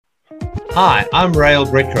Hi, I'm Rael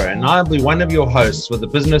Bricker, and I'll be one of your hosts for the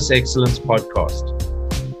Business Excellence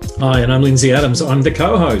Podcast. Hi, and I'm Lindsay Adams. I'm the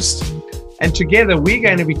co-host. And together we're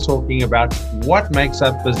going to be talking about what makes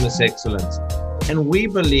up business excellence. And we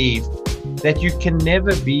believe that you can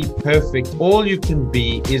never be perfect. All you can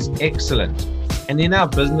be is excellent. And in our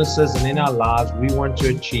businesses and in our lives, we want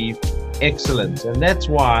to achieve excellence. And that's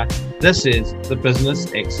why this is the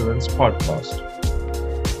Business Excellence Podcast.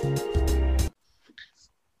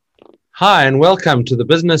 Hi, and welcome to the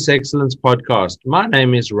Business Excellence Podcast. My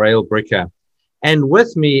name is Rael Bricker, and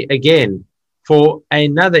with me again for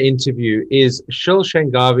another interview is Shil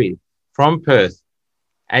Shanghavi from Perth,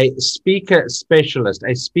 a speaker specialist,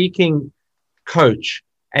 a speaking coach,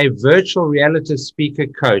 a virtual reality speaker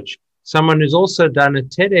coach, someone who's also done a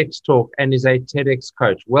TEDx Talk and is a TEDx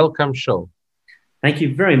coach. Welcome, Shil. Thank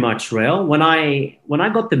you very much, Rael. When I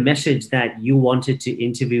got the message that you wanted to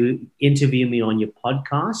interview me on your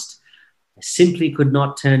podcast, I simply could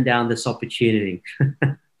not turn down this opportunity.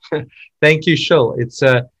 Thank you, Shil.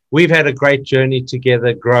 We've had a great journey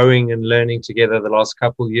together, growing and learning together the last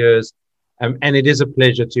couple of years, and it is a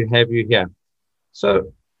pleasure to have you here.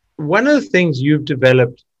 So one of the things you've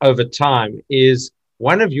developed over time is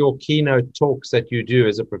one of your keynote talks that you do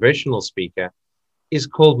as a professional speaker is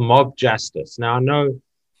called Mob Justice. Now, I know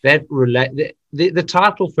that the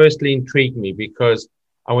title firstly intrigued me because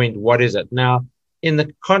I went, what is it? Now, in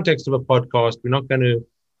the context of a podcast, we're not going to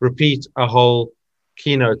repeat a whole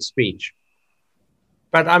keynote speech.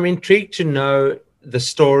 But I'm intrigued to know the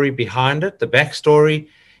story behind it, the backstory.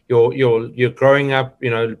 You're growing up,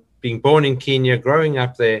 being born in Kenya, growing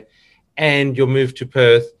up there, and your move to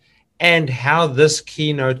Perth, and how this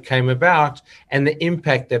keynote came about and the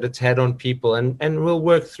impact that it's had on people. And we'll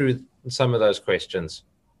work through some of those questions.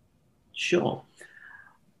 Sure.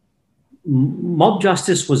 Mob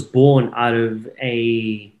Justice was born out of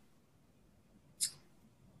a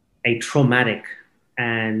traumatic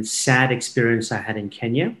and sad experience I had in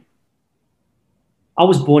Kenya. I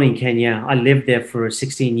was born in Kenya. I lived there for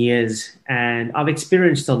 16 years, and I've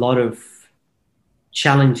experienced a lot of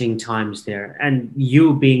challenging times there. And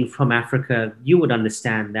you being from Africa, you would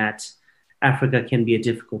understand that Africa can be a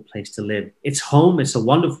difficult place to live. It's home. It's a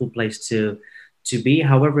wonderful place to be.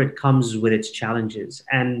 However, it comes with its challenges.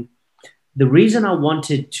 And the reason I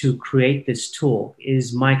wanted to create this talk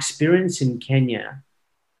is my experience in Kenya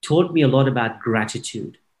taught me a lot about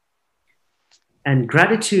gratitude. And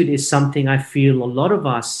gratitude is something I feel a lot of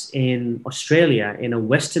us in Australia, in a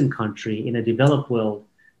Western country, in a developed world,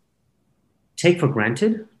 take for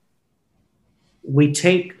granted. We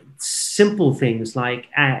take simple things like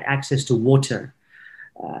access to water,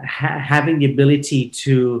 having the ability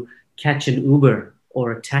to catch an Uber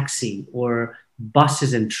or a taxi or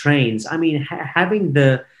buses and trains. I mean, having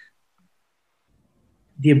the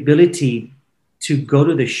ability to go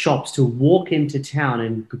to the shops, to walk into town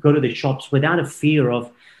and go to the shops without a fear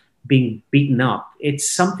of being beaten up. It's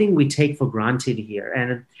something we take for granted here.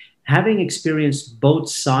 And having experienced both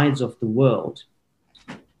sides of the world,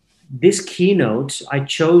 this keynote, I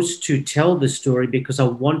chose to tell the story because I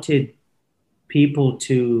wanted people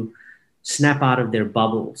to snap out of their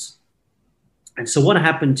bubbles. And so what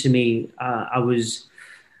happened to me, I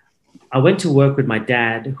went to work with my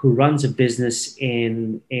dad, who runs a business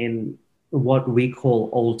in what we call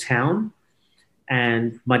Old Town.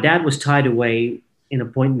 And my dad was tied away in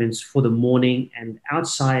appointments for the morning. And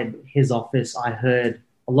outside his office, I heard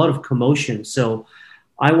a lot of commotion. So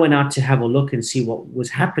I went out to have a look and see what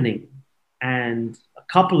was happening. And a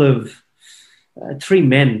couple of three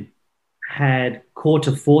men had caught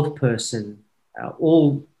a fourth person.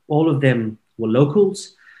 All of them were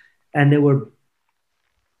locals, and they were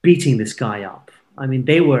beating this guy up. I mean,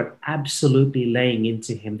 they were absolutely laying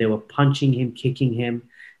into him. They were punching him, kicking him.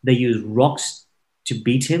 They used rocks to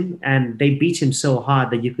beat him, and they beat him so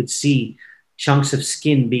hard that you could see chunks of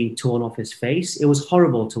skin being torn off his face. It was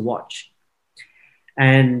horrible to watch.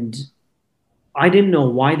 And I didn't know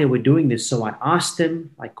why they were doing this. So I asked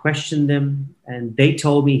them, I questioned them, and they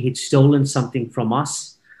told me he'd stolen something from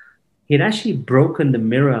us. He'd actually broken the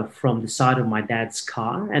mirror from the side of my dad's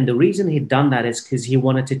car. And the reason he'd done that is because he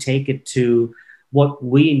wanted to take it to what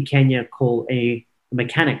we in Kenya call a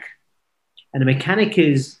mechanic. And a mechanic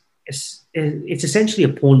it's essentially a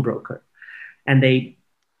pawnbroker. And they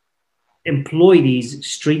employ these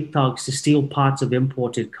street thugs to steal parts of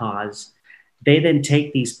imported cars. They then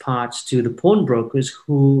take these parts to the pawnbrokers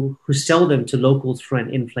who sell them to locals for an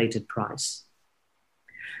inflated price.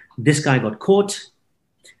 This guy got caught.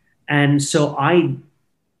 And so I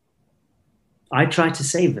tried to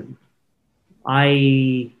save him.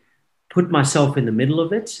 I put myself in the middle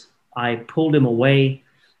of it. I pulled him away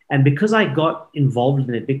And because I got involved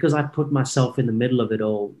in it, because I put myself in the middle of it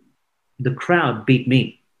all, the crowd beat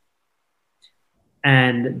me.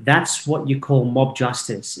 And that's what you call mob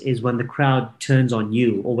justice, is when the crowd turns on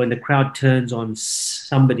you or when the crowd turns on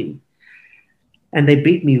somebody. And they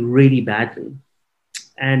beat me really badly.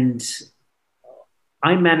 And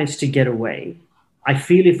I managed to get away. I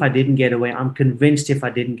feel if I didn't get away, I'm convinced if I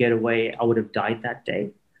didn't get away, I would have died that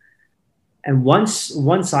day. And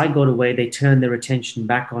once I got away, they turned their attention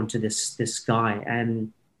back onto this guy,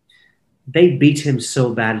 and they beat him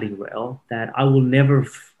so badly, well, that I will never.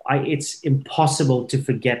 It's impossible to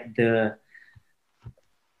forget the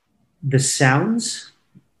sounds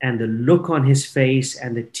and the look on his face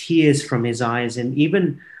and the tears from his eyes, and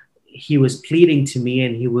even he was pleading to me,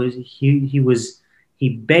 and he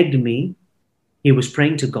begged me. He was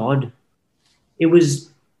praying to God. It was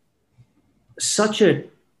such a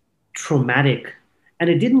traumatic, and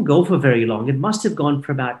it didn't go for very long. It must have gone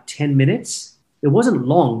for about 10 minutes. It wasn't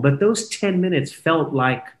long, but those 10 minutes felt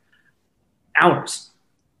like hours.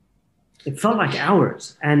 It felt like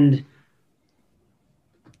hours. And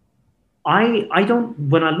I don't,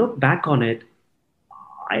 when I look back on it,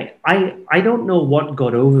 I don't know what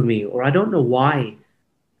got over me, or I don't know why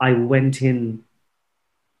I went in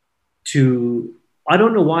to, I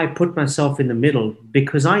don't know why I put myself in the middle,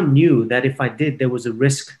 because I knew that if I did, there was a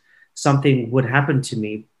risk something would happen to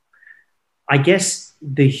me. I guess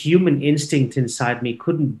the human instinct inside me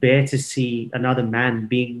couldn't bear to see another man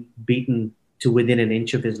being beaten to within an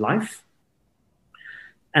inch of his life.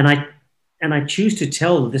 And I choose to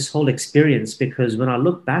tell this whole experience because when I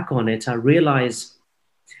look back on it, I realize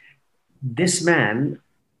this man,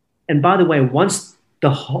 and by the way, once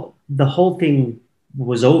the whole thing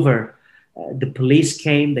was over, the police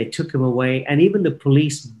came, they took him away, and even the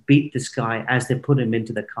police beat this guy as they put him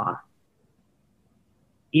into the car.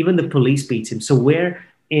 Even the police beat him. So where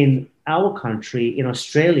in our country, in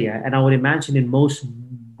Australia, and I would imagine in most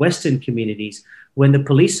Western communities, when the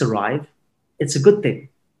police arrive, it's a good thing.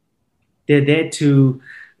 They're there to...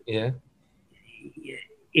 Yeah.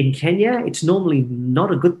 In Kenya, it's normally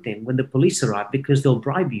not a good thing when the police arrive because they'll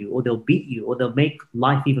bribe you or they'll beat you or they'll make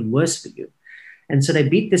life even worse for you. And so they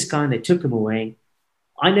beat this guy and they took him away.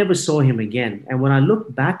 I never saw him again. And when I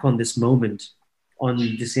look back on this moment, on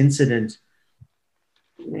this incident,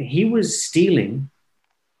 he was stealing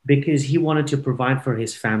because he wanted to provide for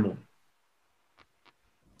his family.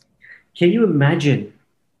 Can you imagine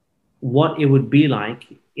what it would be like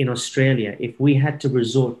in Australia if we had to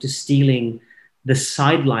resort to stealing the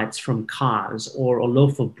side lights from cars or a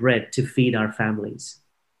loaf of bread to feed our families?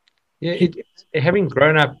 Yeah, having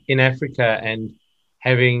grown up in Africa and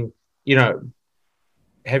having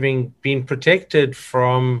been protected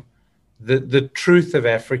from the truth of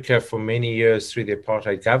Africa for many years through the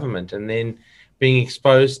apartheid government, and then being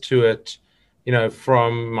exposed to it,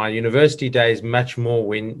 from my university days, much more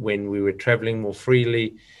when we were traveling more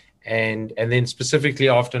freely, and then specifically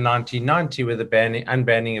after 1990 with the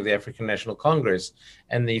unbanning of the African National Congress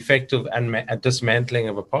and the effect of dismantling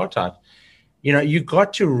of apartheid, you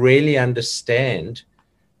got to really understand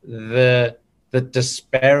the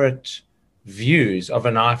disparate views of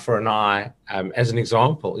an eye for an eye, as an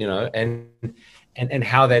example, and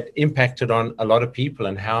how that impacted on a lot of people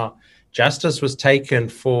and how justice was taken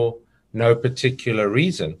for no particular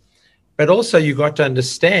reason. But also you got to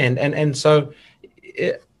understand, and so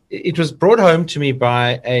it was brought home to me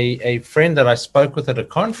by a friend that I spoke with at a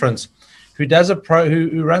conference who does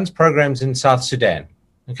who runs programs in South Sudan.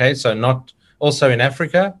 Okay, so not also in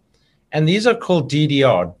Africa. And these are called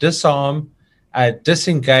DDR, disarm,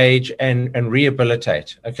 disengage, and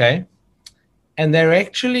rehabilitate. Okay. And they're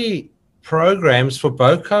actually programs for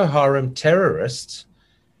Boko Haram terrorists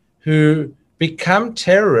who become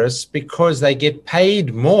terrorists because they get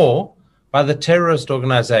paid more by the terrorist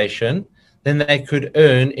organization than they could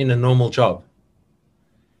earn in a normal job.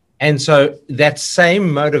 And so that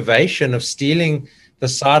same motivation of stealing the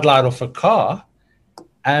side light off a car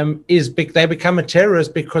they become a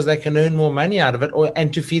terrorist because they can earn more money out of it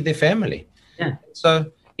and to feed their family. Yeah.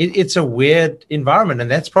 So it's a weird environment.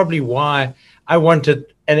 And that's probably why I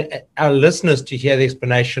wanted our listeners to hear the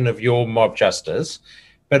explanation of your mob justice,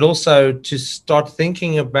 but also to start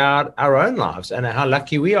thinking about our own lives and how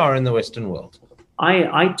lucky we are in the Western world.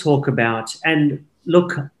 I talk about, and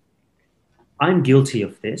look, I'm guilty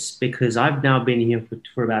of this because I've now been here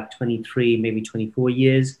for about 23, maybe 24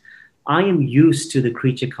 years. I am used to the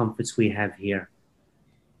creature comforts we have here.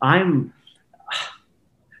 How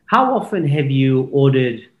often have you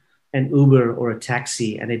ordered an Uber or a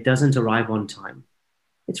taxi and it doesn't arrive on time?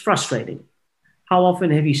 It's frustrating. How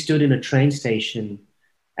often have you stood in a train station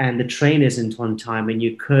and the train isn't on time, and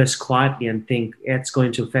you curse quietly and think it's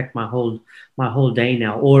going to affect my whole day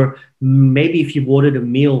now. Or maybe if you've ordered a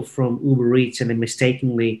meal from Uber Eats and they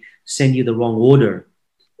mistakenly send you the wrong order,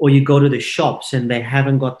 or you go to the shops and they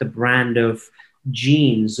haven't got the brand of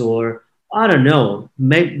jeans, or I don't know,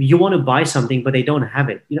 maybe you want to buy something but they don't have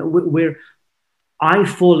it. I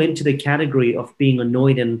fall into the category of being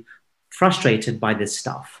annoyed and frustrated by this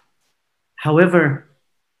stuff. However,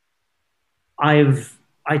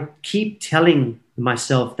 I keep telling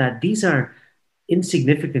myself that these are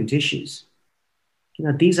insignificant issues.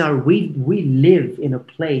 These are we live in a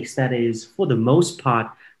place that is, for the most part,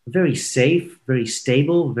 very safe, very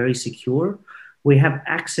stable, very secure. We have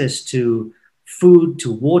access to food,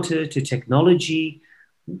 to water, to technology.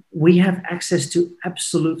 We have access to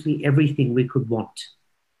absolutely everything we could want.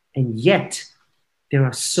 And yet, there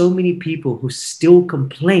are so many people who still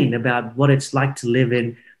complain about what it's like to live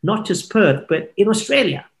in not just Perth, but in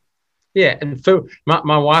Australia. Yeah, and for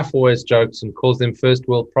my wife always jokes and calls them first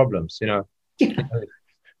world problems. Yeah.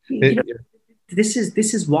 This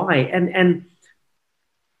is why, and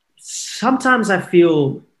sometimes I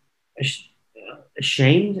feel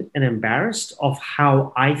ashamed and embarrassed of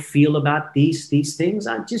how I feel about these things.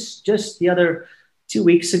 I just the other 2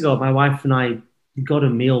 weeks ago, my wife and I got a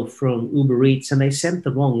meal from Uber Eats and they sent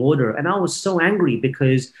the wrong order, and I was so angry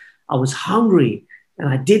because I was hungry and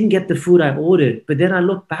I didn't get the food I ordered. But then I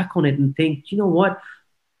look back on it and think, you know what?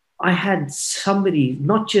 I had somebody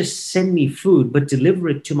not just send me food, but deliver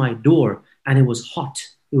it to my door, and it was hot.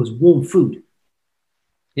 It was warm food.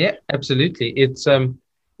 Yeah, absolutely. It's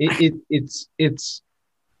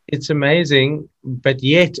amazing, but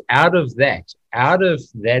yet out of that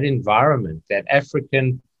environment, that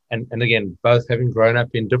African, and again, both having grown up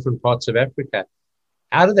in different parts of Africa,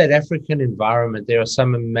 out of that African environment, there are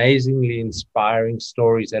some amazingly inspiring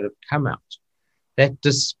stories that have come out that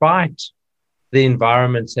despite the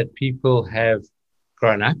environments that people have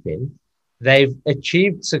grown up in, they've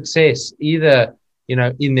achieved success either,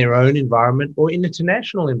 in their own environment or in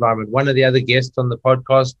international environment. One of the other guests on the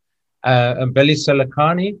podcast, Billy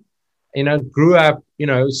Salakani, grew up,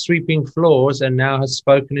 sweeping floors and now has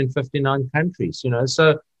spoken in 59 countries,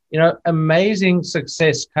 so, amazing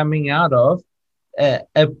success coming out of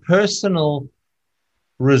a personal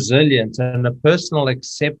resilience and a personal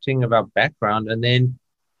accepting of our background, and then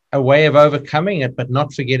a way of overcoming it, but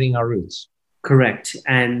not forgetting our roots. Correct.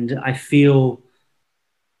 And I feel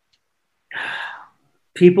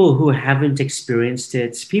people who haven't experienced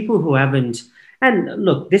it, people who haven't, and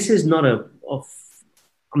look, this is not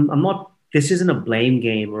I'm not, this isn't a blame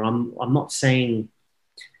game, or I'm not saying,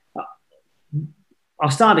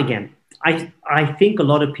 I'll start again. I think a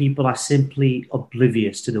lot of people are simply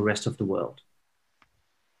oblivious to the rest of the world.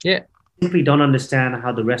 Yeah. Simply don't understand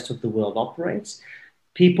how the rest of the world operates.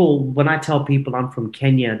 People, when I tell people I'm from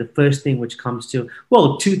Kenya, the first thing which comes to,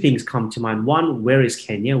 well, two things come to mind. One, where is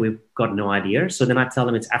Kenya? We've got no idea. So then I tell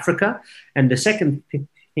them it's Africa. And the second thing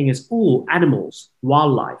is, animals,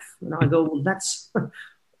 wildlife. And I go, well, that's,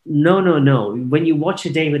 no. When you watch a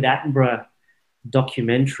David Attenborough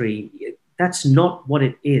documentary, that's not what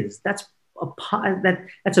it is. That's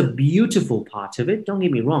a beautiful part of it. Don't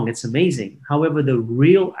get me wrong. It's amazing. However, the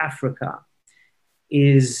real Africa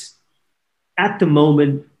is, at the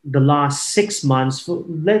moment, the last 6 months,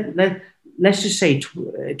 let's just say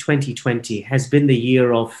 2020 has been the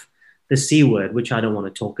year of the C word, which I don't want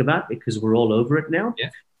to talk about because we're all over it now. Yeah.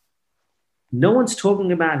 No one's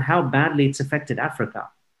talking about how badly it's affected Africa.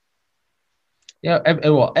 Yeah,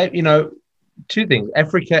 well, two things.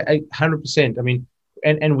 Africa, 100%. I mean,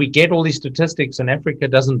 and we get all these statistics, and Africa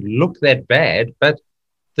doesn't look that bad, but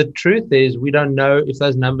the truth is we don't know if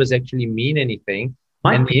those numbers actually mean anything.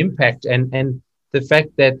 And the impact and the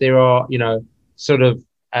fact that there are,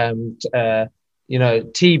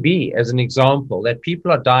 TB as an example, that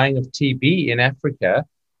people are dying of TB in Africa,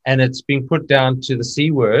 and it's being put down to the C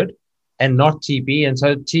word and not TB. And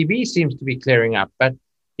so TB seems to be clearing up, but,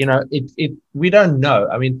 we don't know.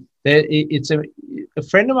 I mean, a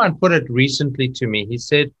friend of mine put it recently to me. He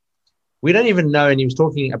said, we don't even know. And he was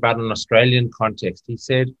talking about an Australian context. He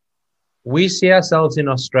said, we see ourselves in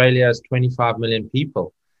Australia as 25 million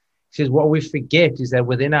people. He says, what we forget is that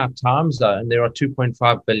within our time zone, there are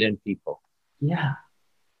 2.5 billion people. Yeah.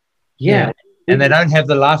 And they don't have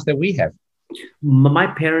the life that we have. My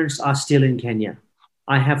parents are still in Kenya.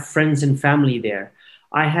 I have friends and family there.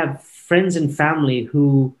 I have friends and family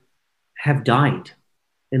who have died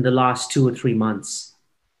in the last 2 or 3 months.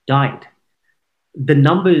 Died. The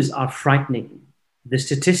numbers are frightening. The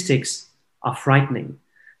statistics are frightening.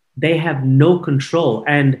 They have no control.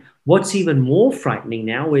 And What's even more frightening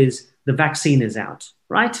now is the vaccine is out,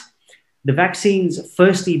 right? The vaccines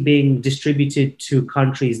firstly being distributed to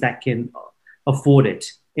countries that can afford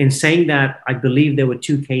it. In saying that, I believe there were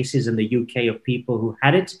 2 cases in the UK of people who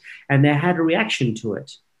had it and they had a reaction to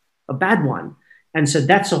it, a bad one. And so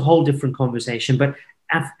that's a whole different conversation. But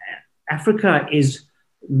Africa is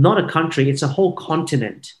not a country, it's a whole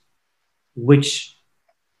continent, which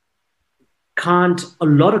a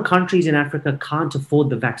lot of countries in Africa can't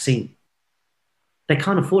afford the vaccine. They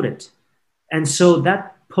can't afford it. And so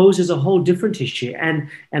that poses a whole different issue. And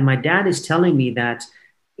my dad is telling me that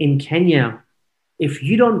in Kenya, if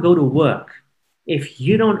you don't go to work, if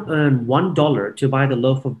you don't earn $1 to buy the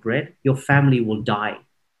loaf of bread, your family will die.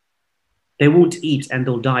 They won't eat and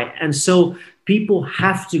they'll die. And so people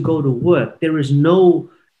have to go to work. There is no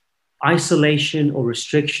isolation or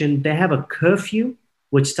restriction. They have a curfew,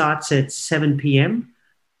 which starts at 7 p.m.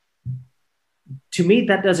 To me,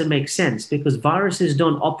 that doesn't make sense because viruses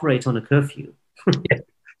don't operate on a curfew.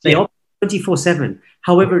 They operate 24/7.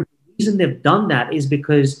 However, the reason they've done that is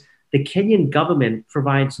because the Kenyan government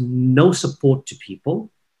provides no support to people.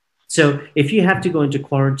 So if you have to go into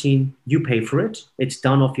quarantine, you pay for it. It's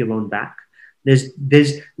done off your own back.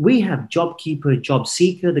 We have JobKeeper, Job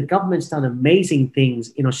Seeker. The government's done amazing things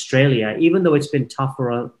in Australia, even though it's been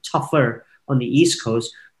tougher on the East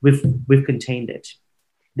Coast. We've contained it.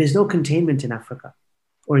 There's no containment in Africa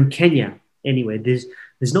or in Kenya. Anyway,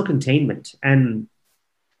 there's no containment and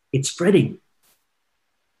it's spreading.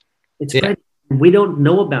 It's spreading. We don't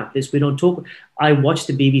know about this. We don't talk. I watch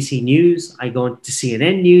the BBC News. I go to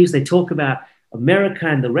CNN News. They talk about America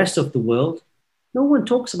and the rest of the world. No one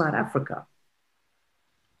talks about Africa.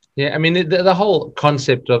 Yeah, I mean, the whole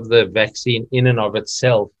concept of the vaccine in and of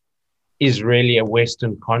itself is really a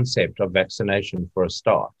Western concept of vaccination for a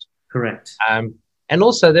start. Correct. And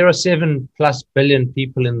also there are 7+ billion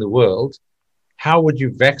people in the world. How would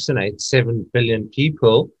you vaccinate 7 billion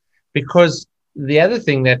people? Because the other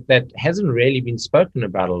thing that hasn't really been spoken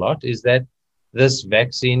about a lot is that this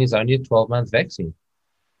vaccine is only a 12-month vaccine.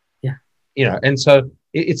 Yeah. And so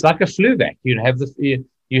it's like a flu vac. You have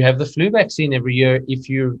the flu vaccine every year. If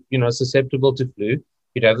you're susceptible to flu,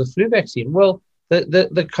 you'd have the flu vaccine. Well,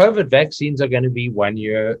 the COVID vaccines are going to be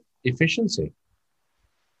 1-year efficiency.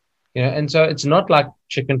 And so it's not like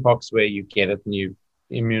chickenpox where you get it and you're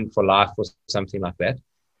immune for life or something like that.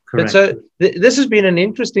 Correct. But so this has been an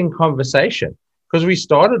interesting conversation because we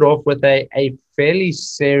started off with a fairly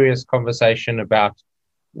serious conversation about,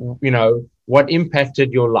 what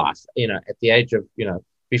impacted your life, at the age of,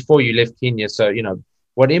 before you left Kenya. So,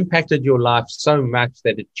 what impacted your life so much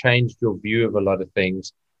that it changed your view of a lot of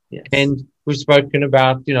things. Yes. And we've spoken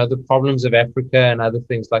about, the problems of Africa and other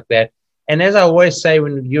things like that. And as I always say,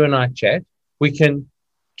 when you and I chat, we can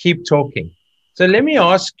keep talking. So let me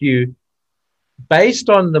ask you, based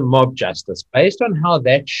on the mob justice, based on how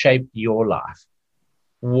that shaped your life,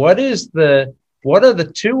 what are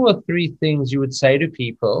the 2 or 3 things you would say to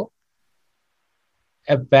people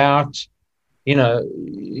about,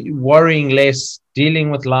 worrying less,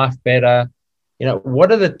 dealing with life better?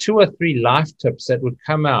 What are the 2 or 3 life tips that would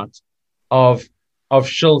come out of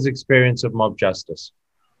Shil's experience of mob justice?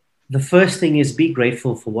 The first thing is be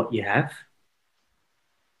grateful for what you have.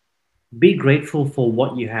 Be grateful for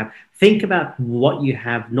what you have. Think about what you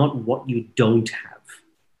have, not what you don't have.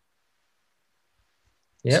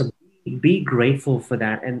 Yep. So be grateful for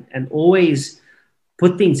that and always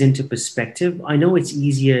put things into perspective. I know it's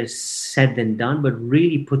easier said than done, but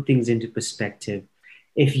really put things into perspective.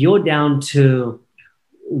 If you're down to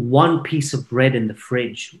 1 piece of bread in the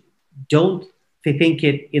fridge, don't think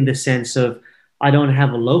it in the sense of, I don't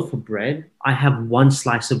have a loaf of bread. I have 1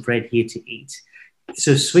 slice of bread here to eat.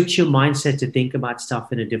 So switch your mindset to think about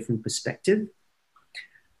stuff in a different perspective.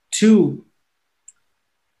 2,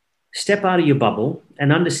 step out of your bubble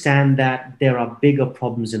and understand that there are bigger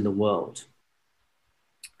problems in the world.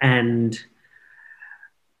 And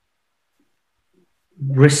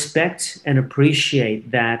respect and appreciate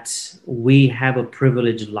that we have a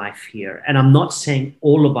privileged life here. And I'm not saying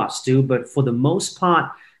all of us do, but for the most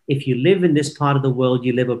part, if you live in this part of the world,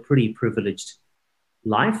 you live a pretty privileged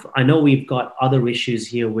life. I know we've got other issues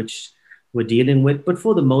here which we're dealing with, but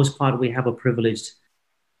for the most part, we have a privileged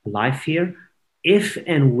life here. If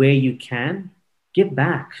and where you can, give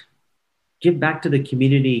back. Give back to the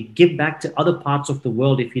community. Give back to other parts of the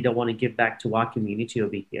world if you don't want to give back to our community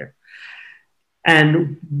over here.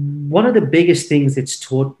 And one of the biggest things it's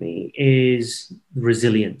taught me is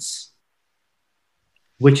resilience,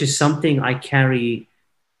 which is something I carry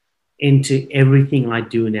into everything I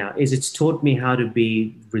do now. Is it's taught me how to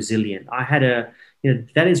be resilient. I had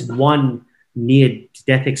that is one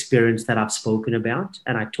near-death experience that I've spoken about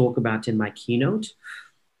and I talk about in my keynote.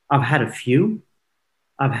 I've had a few.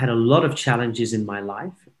 I've had a lot of challenges in my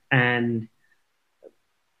life. And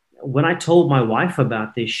when I told my wife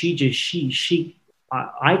about this,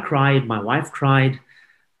 I cried, my wife cried,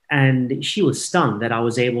 and she was stunned that I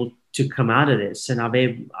was able to come out of this. And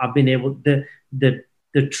I've been able, the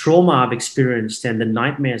trauma I've experienced and the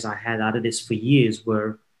nightmares I had out of this for years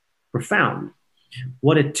were profound.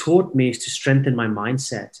 What it taught me is to strengthen my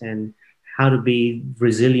mindset and how to be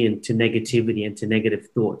resilient to negativity and to negative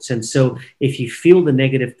thoughts. And so if you feel the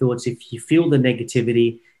negative thoughts, if you feel the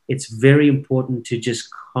negativity, it's very important to just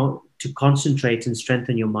to concentrate and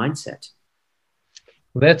strengthen your mindset.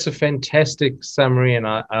 Well, that's a fantastic summary, and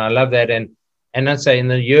I love that. And I'd say in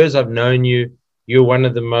the years I've known you, you're one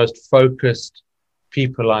of the most focused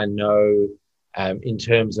people I know in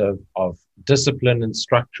terms of discipline and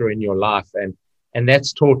structure in your life. And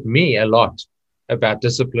that's taught me a lot about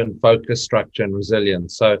discipline, focus, structure, and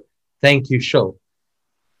resilience. So thank you, Shil.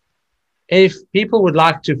 If people would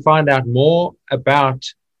like to find out more about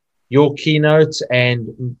your keynotes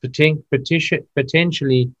and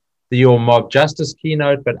potentially your mob justice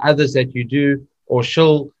keynote, but others that you do, or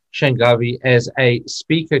Shil Shanghavi as a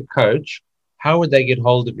speaker coach, how would they get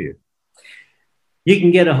hold of you? You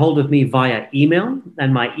can get a hold of me via email,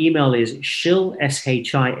 and my email is shil,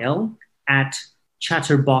 SHIL, at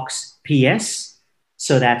chatterboxps.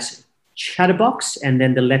 So that's chatterbox, and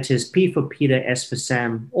then the letters P for Peter, S for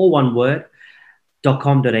Sam, all one word,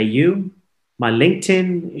 .com.au. My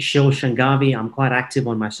LinkedIn, Shil Shanghavi. I'm quite active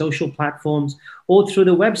on my social platforms, or through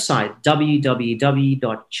the website,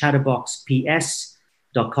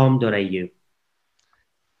 www.chatterboxps.com.au.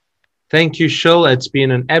 Thank you, Shil. It's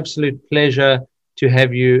been an absolute pleasure to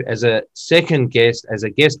have you as a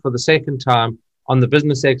guest for the second time on the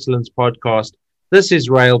Business Excellence Podcast. This is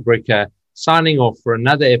Rail Bricker signing off for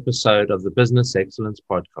another episode of the Business Excellence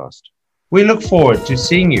Podcast. We look forward to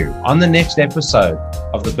seeing you on the next episode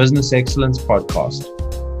of the Business Excellence Podcast.